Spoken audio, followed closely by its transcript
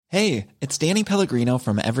Hey, it's Danny Pellegrino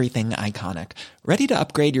from Everything Iconic. Ready to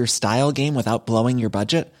upgrade your style game without blowing your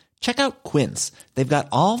budget? Check out Quince. They've got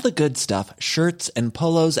all the good stuff, shirts and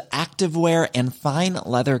polos, activewear, and fine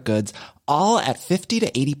leather goods, all at 50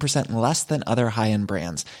 to 80% less than other high-end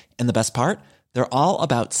brands. And the best part? They're all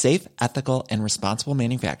about safe, ethical, and responsible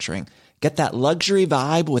manufacturing. Get that luxury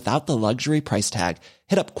vibe without the luxury price tag.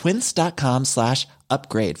 Hit up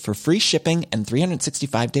quince.com/upgrade for free shipping and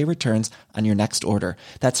 365-day returns on your next order.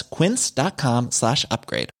 That's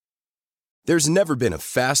quince.com/upgrade. There's never been a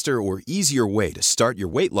faster or easier way to start your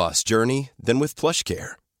weight loss journey than with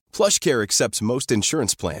PlushCare. PlushCare accepts most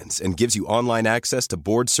insurance plans and gives you online access to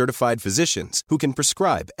board-certified physicians who can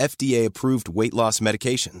prescribe FDA-approved weight loss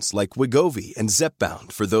medications like Wegovy and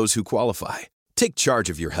Zepbound for those who qualify. Take charge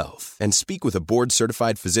of your health and speak with a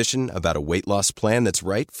board-certified physician about a weight loss plan that's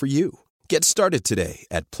right for you. Get started today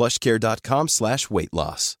at plushcare.com/weight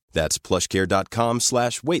loss. That's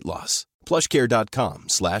plushcare.com/weight loss.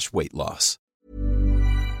 plushcare.com/weight loss.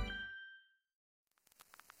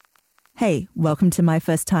 Hey, welcome to My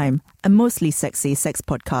First Time, a mostly sexy sex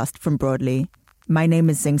podcast from Broadly. My name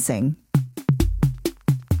is Zing Sing.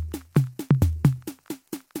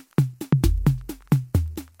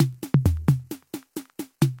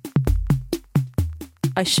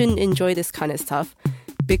 I shouldn't enjoy this kind of stuff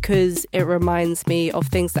because it reminds me of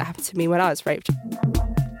things that happened to me when I was raped.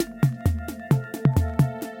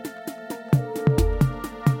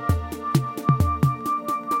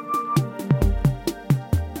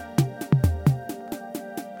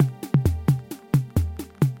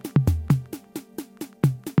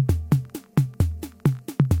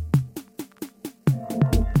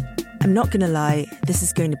 I'm not gonna lie, this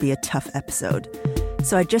is going to be a tough episode.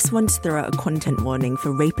 So I just want to throw out a content warning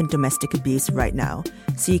for rape and domestic abuse right now,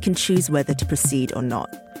 so you can choose whether to proceed or not.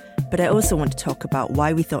 But I also want to talk about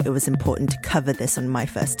why we thought it was important to cover this on My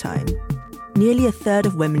First Time. Nearly a third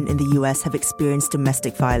of women in the US have experienced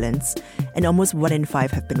domestic violence, and almost 1 in 5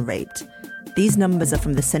 have been raped. These numbers are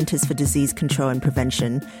from the Centers for Disease Control and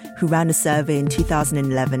Prevention, who ran a survey in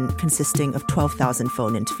 2011 consisting of 12,000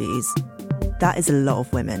 phone interviews. That is a lot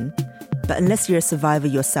of women. But unless you're a survivor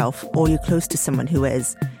yourself or you're close to someone who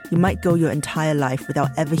is, you might go your entire life without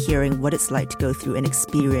ever hearing what it's like to go through an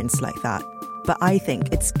experience like that. But I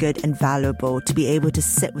think it's good and valuable to be able to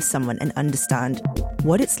sit with someone and understand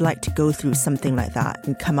what it's like to go through something like that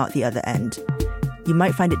and come out the other end. You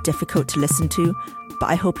might find it difficult to listen to, but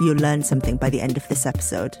I hope you'll learn something by the end of this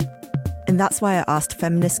episode. And that's why I asked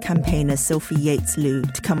feminist campaigner Sophie Yates-Liu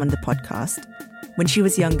to come on the podcast. When she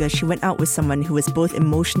was younger, she went out with someone who was both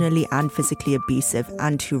emotionally and physically abusive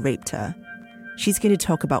and who raped her. She's going to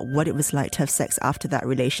talk about what it was like to have sex after that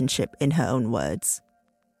relationship in her own words.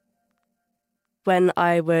 When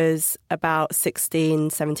I was about 16,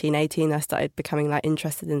 17, 18, I started becoming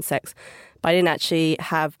interested in sex. But I didn't actually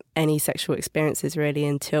have any sexual experiences really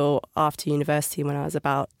until after university when I was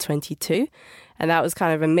about 22. And that was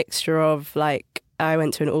kind of a mixture of I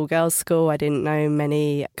went to an all-girls school. I didn't know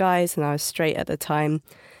many guys and I was straight at the time.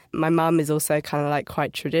 My mum is also kind of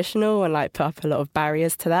quite traditional and put up a lot of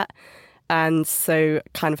barriers to that. And so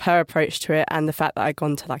kind of her approach to it and the fact that I'd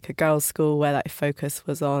gone to a girls' school where focus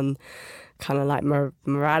was on kind of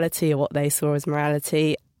morality or what they saw as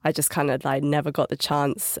morality, I just kind of never got the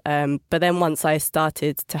chance. But then once I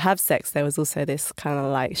started to have sex, there was also this kind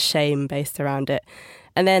of shame based around it.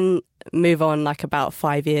 And then move on about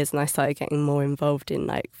 5 years and I started getting more involved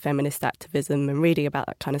in feminist activism and reading about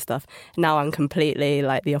that kind of stuff. Now I'm completely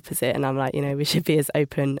the opposite and I'm we should be as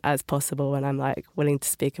open as possible and I'm willing to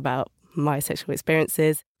speak about my sexual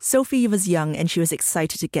experiences. Sophie was young and she was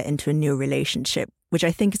excited to get into a new relationship, which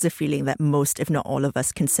I think is a feeling that most, if not all of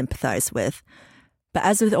us, can sympathise with. But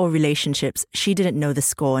as with all relationships, she didn't know the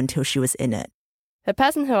score until she was in it. The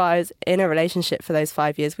person who I was in a relationship for those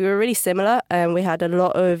 5 years, we were really similar and we had a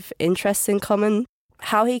lot of interests in common.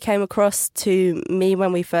 How he came across to me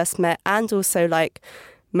when we first met and also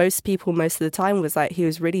most people most of the time was he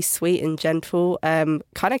was really sweet and gentle, kind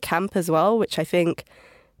of camp as well, which I think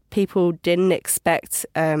people didn't expect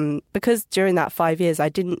because during that 5 years I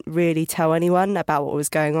didn't really tell anyone about what was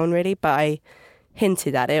going on really, but I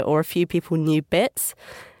hinted at it or a few people knew bits.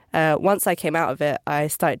 Once I came out of it, I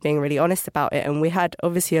started being really honest about it. And we had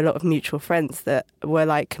obviously a lot of mutual friends that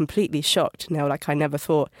were completely shocked. And they were I never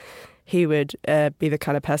thought he would be the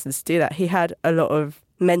kind of person to do that. He had a lot of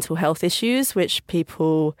mental health issues, which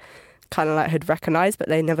people kind of had recognised, but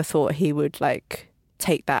they never thought he would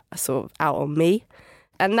take that sort of out on me.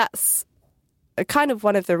 And that's kind of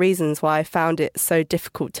one of the reasons why I found it so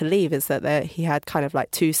difficult to leave is that he had kind of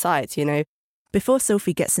two sides, Before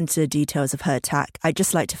Sophie gets into the details of her attack, I'd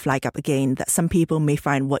just like to flag up again that some people may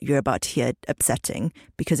find what you're about to hear upsetting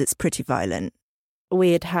because it's pretty violent.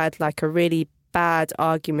 We had like a really bad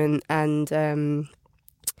argument, and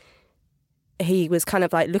he was kind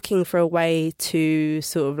of like looking for a way to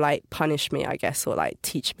sort of like punish me, I guess, or like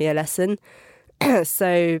teach me a lesson.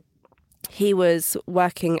 So he was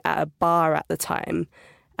working at a bar at the time,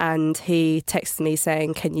 and he texted me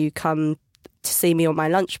saying, "Can you come to see me on my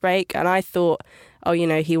lunch break?" And I thought, oh, you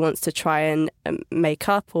know, he wants to try and make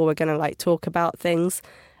up, or we're going to like talk about things.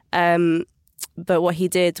 But what he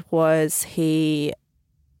did was he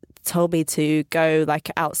told me to go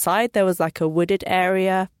like outside. There was like a wooded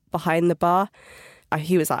area behind the bar.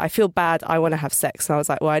 He was like, "I feel bad, I want to have sex." And I was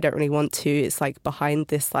like, well, I don't really want to. It's like behind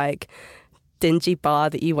this like dingy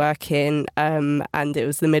bar that you work in. And it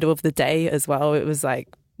was the middle of the day as well. It was like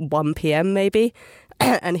 1 p.m. maybe.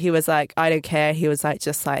 And he was like, "I don't care." He was like,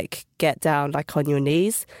 "Just like get down like on your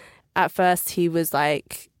knees." At first he was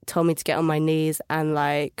like, told me to get on my knees and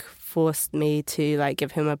like forced me to like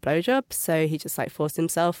give him a blowjob. So he just like forced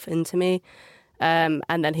himself into me. And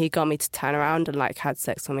then he got me to turn around and like had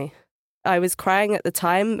sex on me. I was crying at the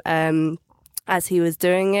time as he was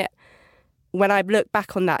doing it. When I look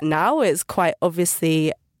back on that now, it's quite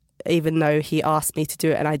obviously, even though he asked me to do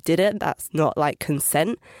it and I didn't, that's not like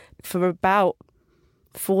consent. For about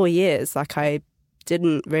 4 years, like I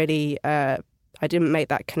didn't really, I didn't make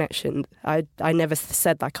that connection. I never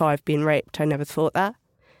said like, oh, I've been raped. I never thought that.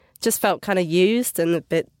 Just felt kind of used and a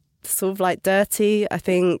bit sort of like dirty, I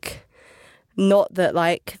think. Not that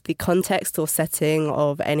like the context or setting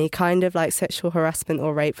of any kind of like sexual harassment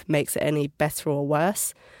or rape makes it any better or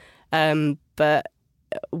worse. But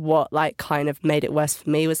what like kind of made it worse for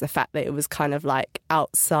me was the fact that it was kind of like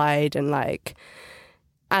outside and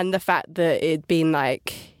the fact that it'd been like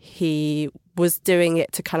he was doing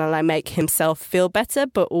it to kind of like make himself feel better,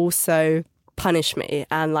 but also punish me,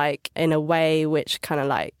 and like in a way which kind of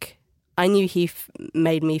like I knew he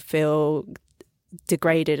made me feel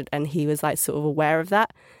degraded, and he was like sort of aware of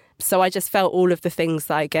that. So I just felt all of the things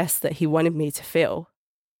that I guess that he wanted me to feel.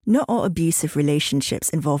 Not all abusive relationships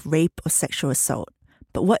involve rape or sexual assault,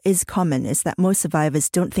 but what is common is that most survivors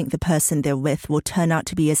don't think the person they're with will turn out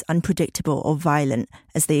to be as unpredictable or violent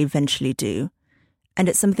as they eventually do. And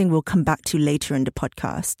it's something we'll come back to later in the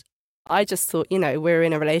podcast. I just thought, you know, we're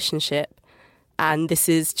in a relationship and this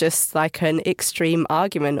is just like an extreme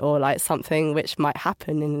argument or like something which might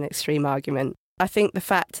happen in an extreme argument. I think the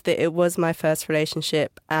fact that it was my first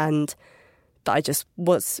relationship and that I just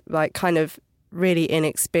was like kind of really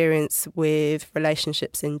inexperienced with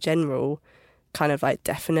relationships in general kind of like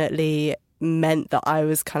definitely meant that I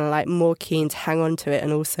was kind of like more keen to hang on to it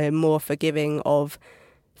and also more forgiving of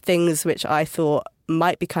things which I thought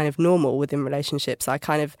might be kind of normal within relationships.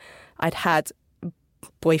 I'd had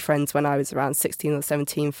boyfriends when I was around 16 or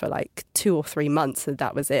 17 for like 2 or 3 months, and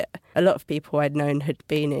that was it. A lot of people I'd known had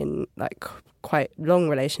been in like quite long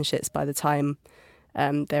relationships by the time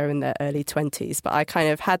they're in their early 20s, but I kind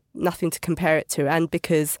of had nothing to compare it to. And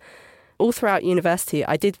because all throughout university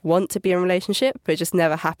I did want to be in a relationship, but it just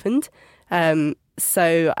never happened.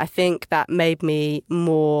 So I think that made me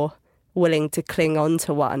more willing to cling on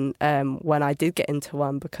to one when I did get into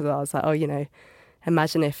one, because I was like, oh, you know,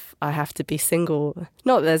 imagine if I have to be single.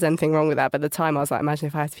 Not that there's anything wrong with that, but at the time I was like, imagine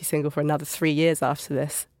if I have to be single for another 3 years after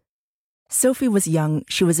this. Sophie was young,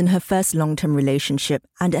 she was in her first long-term relationship,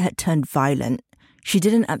 and it had turned violent. She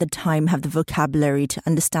didn't at the time have the vocabulary to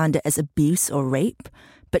understand it as abuse or rape,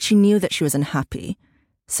 but she knew that she was unhappy.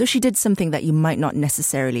 So she did something that you might not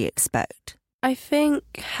necessarily expect. I think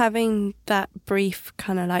having that brief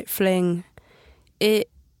kind of like fling, it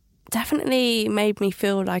definitely made me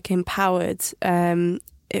feel like empowered.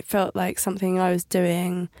 It felt like something I was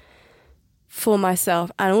doing for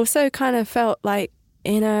myself, and also kind of felt like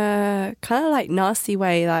in a kind of like nasty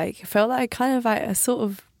way, like it felt like kind of like a sort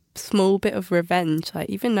of small bit of revenge, like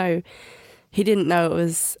even though he didn't know it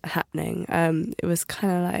was happening. It was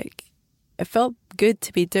kind of like, it felt good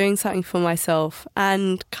to be doing something for myself,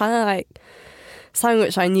 and kind of like something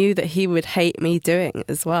which I knew that he would hate me doing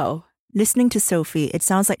as well. Listening to Sophie, it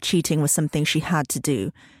sounds like cheating was something she had to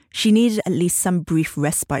do. She needed at least some brief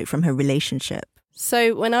respite from her relationship.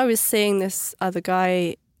 So when I was seeing this other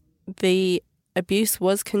guy, the abuse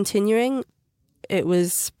was continuing. It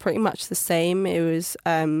was pretty much the same. It was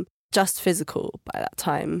just physical by that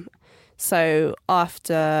time. So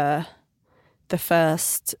after the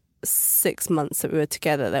first 6 months that we were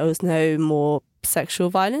together, there was no more sexual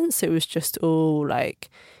violence. It was just all like,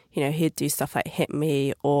 you know, he'd do stuff like hit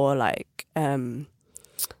me or like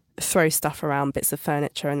throw stuff around, bits of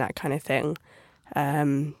furniture and that kind of thing.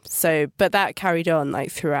 But that carried on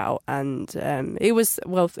like throughout, and it was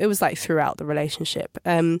like throughout the relationship.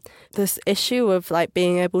 This issue of like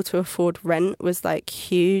being able to afford rent was like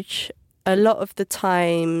huge. A lot of the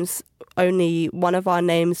times, only one of our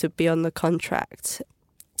names would be on the contract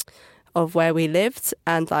of where we lived,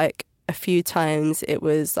 and like a few times it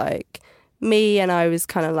was like me, and I was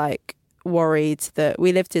kind of like worried that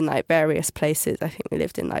we lived in like various places. I think we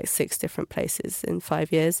lived in like 6 different places in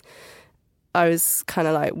 5 years. I was kind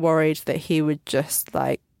of like worried that he would just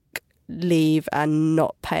like leave and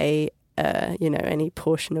not pay, any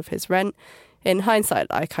portion of his rent. In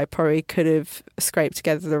hindsight, like I probably could have scraped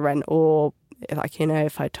together the rent, or like,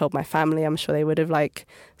 if I told my family, I'm sure they would have like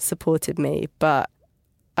supported me. But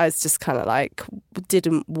I was just kind of like,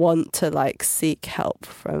 didn't want to like seek help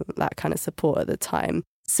from that kind of support at the time.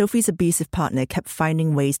 Sophie's abusive partner kept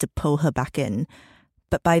finding ways to pull her back in.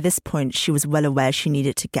 But by this point, she was well aware she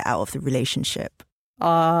needed to get out of the relationship.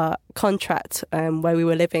 Our contract where we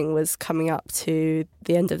were living was coming up to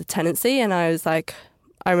the end of the tenancy. And I was like,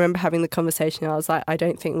 I remember having the conversation. I was like, I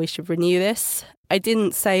don't think we should renew this. I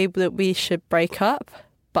didn't say that we should break up,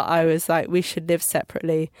 but I was like, we should live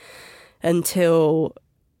separately until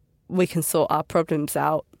we can sort our problems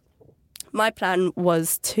out. My plan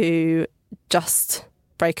was to just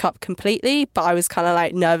break up completely, but I was kind of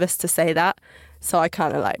like nervous to say that. So I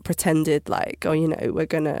kind of like pretended like, we're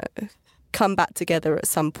going to come back together at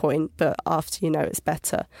some point, but after, it's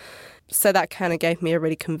better. So that kind of gave me a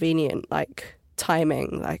really convenient like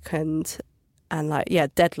timing, like, and like, yeah,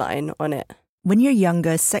 deadline on it. When you're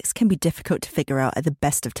younger, sex can be difficult to figure out at the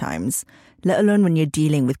best of times, let alone when you're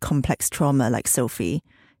dealing with complex trauma like Sophie.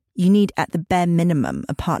 You need, at the bare minimum,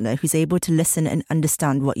 a partner who's able to listen and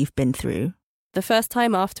understand what you've been through. The first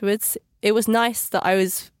time afterwards, it was nice that I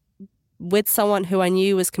was with someone who I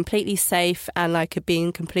knew was completely safe and like had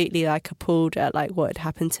been completely like appalled at like what had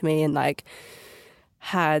happened to me, and like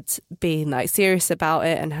had been like serious about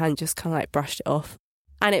it and hadn't just kind of like brushed it off.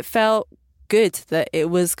 And it felt good that it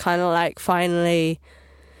was kind of like finally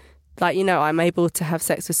like, I'm able to have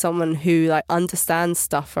sex with someone who like understands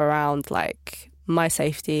stuff around like my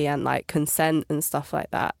safety and like consent and stuff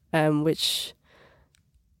like that, which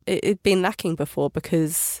it'd been lacking before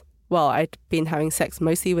because, well, I'd been having sex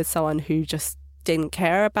mostly with someone who just didn't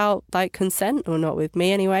care about like consent, or not with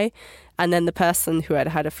me anyway. And then the person who I'd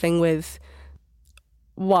had a fling with,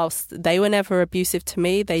 whilst they were never abusive to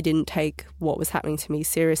me, they didn't take what was happening to me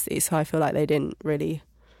seriously. So I feel like they didn't really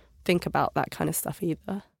think about that kind of stuff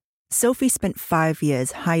either. Sophie spent 5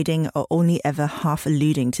 years hiding or only ever half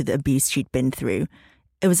alluding to the abuse she'd been through.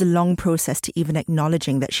 It was a long process to even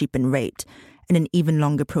acknowledging that she'd been raped, and an even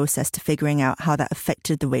longer process to figuring out how that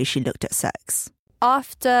affected the way she looked at sex.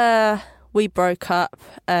 After we broke up,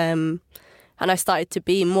 and I started to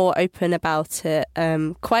be more open about it,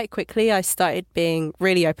 quite quickly I started being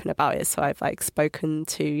really open about it. So I've like spoken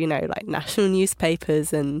to, like national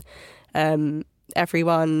newspapers and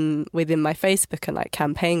everyone within my Facebook and like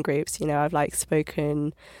campaign groups. I've like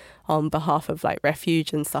spoken on behalf of like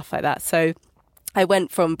Refuge and stuff like that. So I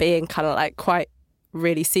went from being kind of like quite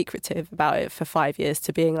really secretive about it for 5 years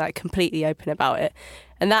to being like completely open about it.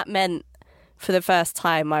 And that meant for the first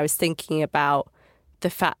time I was thinking about the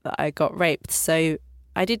fact that I got raped. So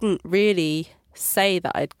I didn't really say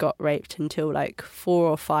that I'd got raped until like 4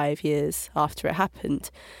 or 5 years after it happened.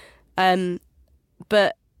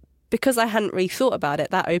 But because I hadn't really thought about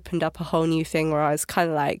it, that opened up a whole new thing where I was kind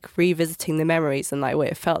of like revisiting the memories and like what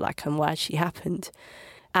it felt like and what actually happened.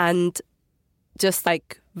 And just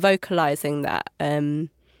like vocalizing that meant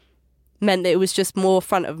that it was just more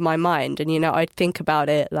front of my mind. And, I'd think about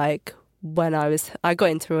it like when I got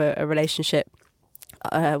into a relationship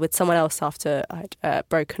with someone else after I'd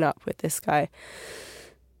broken up with this guy.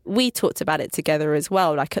 We talked about it together as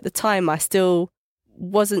well. Like at the time, I still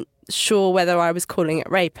wasn't sure whether I was calling it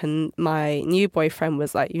rape, and my new boyfriend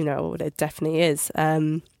was like, it definitely is.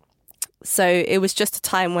 So it was just a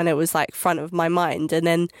time when it was like front of my mind. And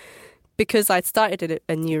then because I'd started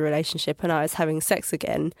a new relationship and I was having sex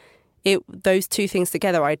again, those two things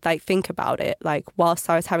together, I'd like think about it like whilst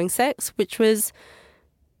I was having sex, which was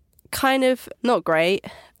kind of not great.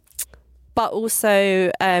 But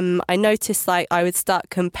also I noticed like I would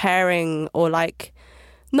start comparing, or like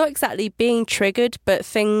not exactly being triggered, but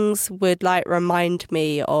things would like remind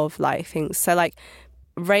me of like things. So like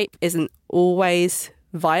rape isn't always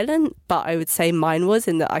violent, but I would say mine was,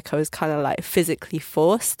 in that like I was kind of like physically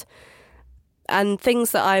forced. And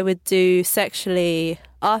things that I would do sexually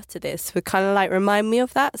after this would kind of like remind me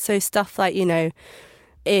of that. So stuff like,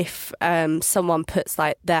 if someone puts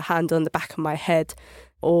like their hand on the back of my head,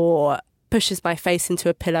 or pushes my face into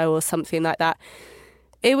a pillow or something like that,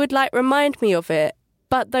 it would like remind me of it.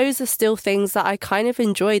 But those are still things that I kind of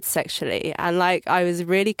enjoyed sexually. And like, I was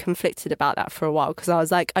really conflicted about that for a while, because I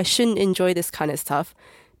was like, I shouldn't enjoy this kind of stuff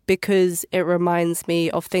because it reminds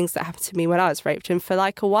me of things that happened to me when I was raped. And for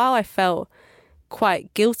like a while, I felt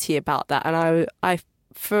quite guilty about that. And I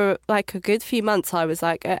for like a good few months, I was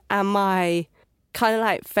like, am I kind of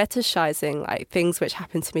like fetishizing like things which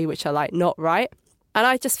happened to me, which are like not right? And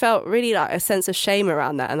I just felt really like a sense of shame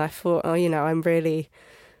around that. And I thought, oh, you know,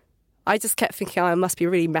 I just kept thinking, I must be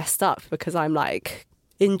really messed up because I'm like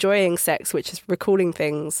enjoying sex, which is recalling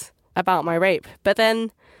things about my rape. But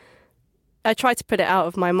then I tried to put it out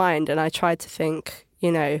of my mind, and I tried to think,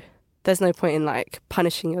 you know, there's no point in like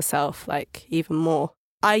punishing yourself like even more.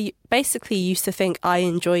 I basically used to think I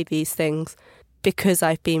enjoy these things because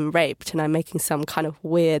I've been raped, and I'm making some kind of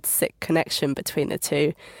weird, sick connection between the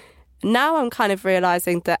two. Now I'm kind of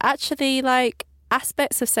realizing that actually like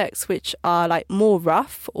aspects of sex which are like more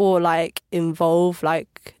rough or like involve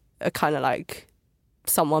like a kind of like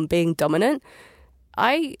someone being dominant,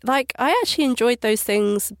 I actually enjoyed those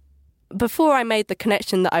things before I made the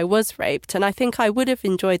connection that I was raped. And I think I would have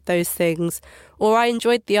enjoyed those things, or I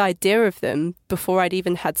enjoyed the idea of them before I'd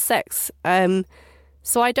even had sex.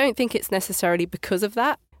 So I don't think it's necessarily because of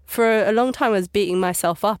that. For a long time I was beating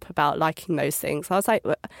myself up about liking those things. I was like,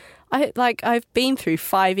 I've been through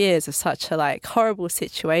 5 years of such a like horrible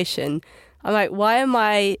situation. I'm like, why am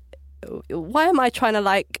I trying to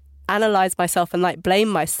like analyze myself and like blame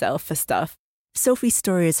myself for stuff? Sophie's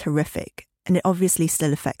story is horrific, and it obviously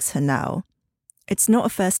still affects her now. It's not a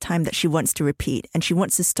first time that she wants to repeat, and she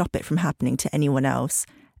wants to stop it from happening to anyone else.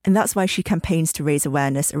 And that's why she campaigns to raise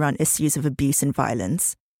awareness around issues of abuse and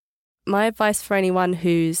violence. My advice for anyone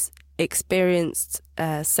who's experienced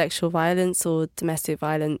sexual violence or domestic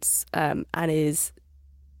violence and is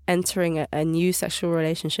entering a new sexual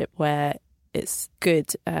relationship where it's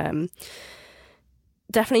good,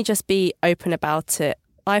 definitely just be open about it.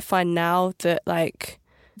 I find now that like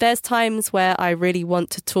there's times where I really want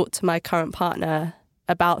to talk to my current partner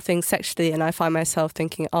about things sexually, and I find myself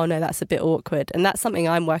thinking, oh no, that's a bit awkward. And that's something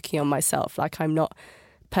I'm working on myself. Like, I'm not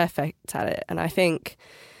perfect at it. And I think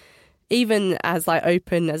even as like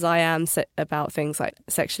open as I am about things like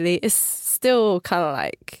sexually, it's still kind of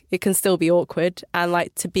like, it can still be awkward, and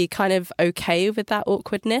like to be kind of okay with that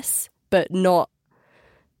awkwardness, but not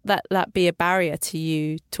that be a barrier to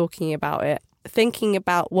you talking about it. Thinking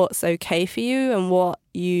about what's okay for you and what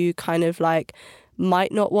you kind of like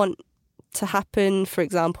might not want to happen. For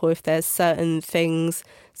example, if there's certain things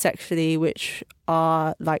sexually which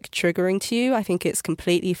are like triggering to you, I think it's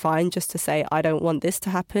completely fine just to say, I don't want this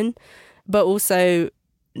to happen. But also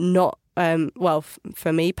not,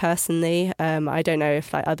 for me personally, I don't know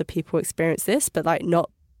if like other people experience this, but like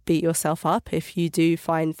not beat yourself up if you do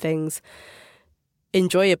find things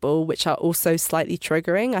enjoyable which are also slightly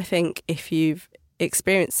triggering. I think if you've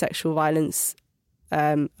experienced sexual violence,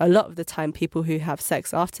 a lot of the time people who have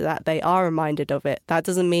sex after that, they are reminded of it. That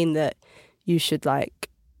doesn't mean that you should like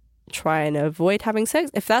try and avoid having sex.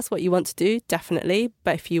 If that's what you want to do, definitely.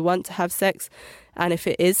 But if you want to have sex and if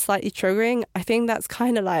it is slightly triggering, I think that's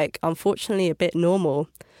kind of like, unfortunately, a bit normal.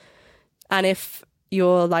 And if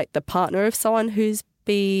you're like the partner of someone who's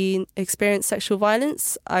been experienced sexual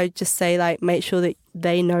violence, I just say like make sure that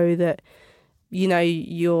they know that, you know,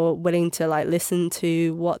 you're willing to like listen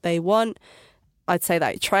to what they want. I'd say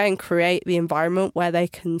like try and create the environment where they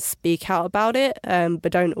can speak out about it,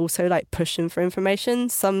 but don't also like push them for information.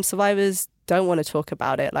 Some survivors don't want to talk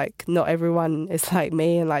about it. Like not everyone is like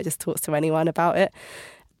me and like just talks to anyone about it.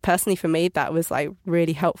 Personally, for me, that was like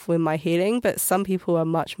really helpful in my healing. But some people are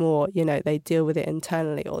much more, you know, they deal with it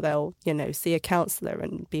internally, or they'll, you know, see a counsellor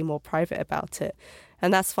and be more private about it.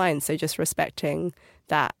 And that's fine. So just respecting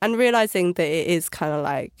that and realising that it is kind of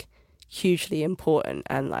like hugely important.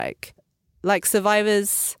 And like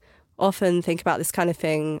survivors often think about this kind of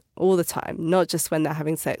thing all the time, not just when they're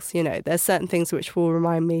having sex. You know, there's certain things which will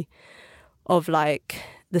remind me of like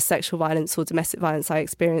the sexual violence or domestic violence I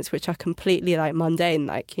experienced, which are completely like mundane,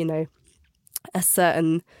 like, you know, a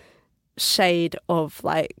certain shade of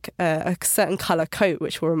like a certain colour coat,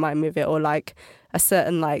 which will remind me of it, or like a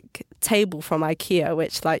certain like table from IKEA,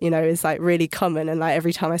 which like, you know, is like really common. And like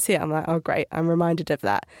every time I see it, I'm like, oh great, I'm reminded of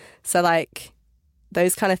that. So like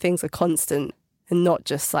those kind of things are constant and not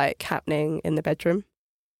just like happening in the bedroom.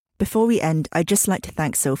 Before we end, I'd just like to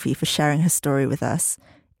thank Sophie for sharing her story with us.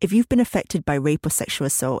 If you've been affected by rape or sexual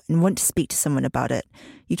assault and want to speak to someone about it,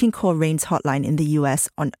 you can call RAIN's hotline in the US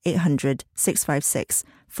on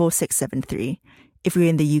 800-656-4673. If you're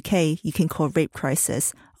in the UK, you can call Rape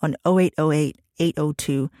Crisis on 0808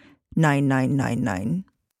 802 9999.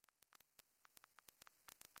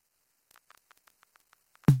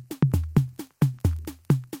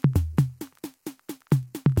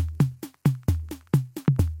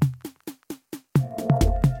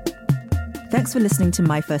 Thanks for listening to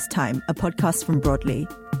My First Time, a podcast from Broadly.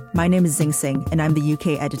 My name is Zing Singh, and I'm the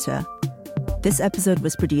UK editor. This episode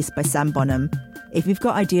was produced by Sam Bonham. If you've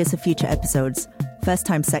got ideas for future episodes,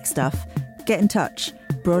 first-time sex stuff, get in touch.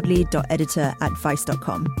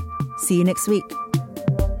 broadly.editor@vice.com. See you next week.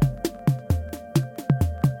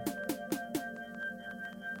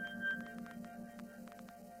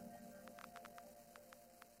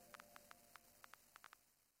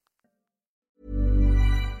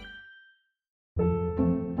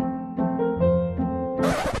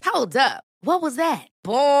 Hold up. What was that?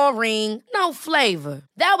 Boring. No flavor.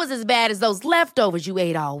 That was as bad as those leftovers you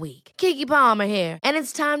ate all week. Keke Palmer here, and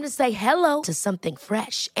it's time to say hello to something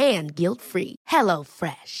fresh and guilt-free. Hello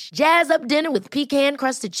Fresh. Jazz up dinner with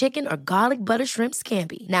pecan-crusted chicken or garlic butter shrimp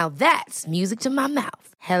scampi. Now that's music to my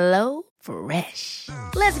mouth. Hello Fresh.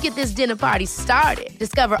 Let's get this dinner party started.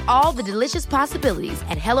 Discover all the delicious possibilities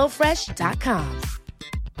at HelloFresh.com.